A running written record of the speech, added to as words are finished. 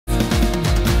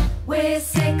We're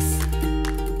six.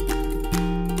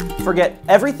 Forget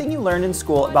everything you learned in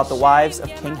school about the wives of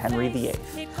King Henry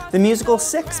VIII. The musical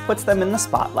Six puts them in the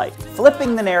spotlight,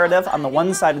 flipping the narrative on the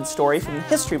one-sided story from the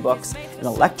history books in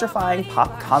electrifying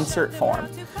pop concert form.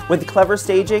 With clever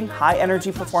staging,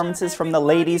 high-energy performances from the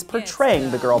ladies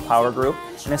portraying the girl power group,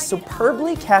 and a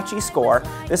superbly catchy score,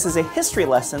 this is a history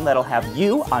lesson that'll have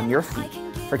you on your feet.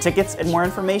 For tickets and more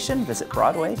information, visit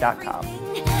Broadway.com.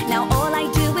 Now all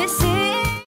I do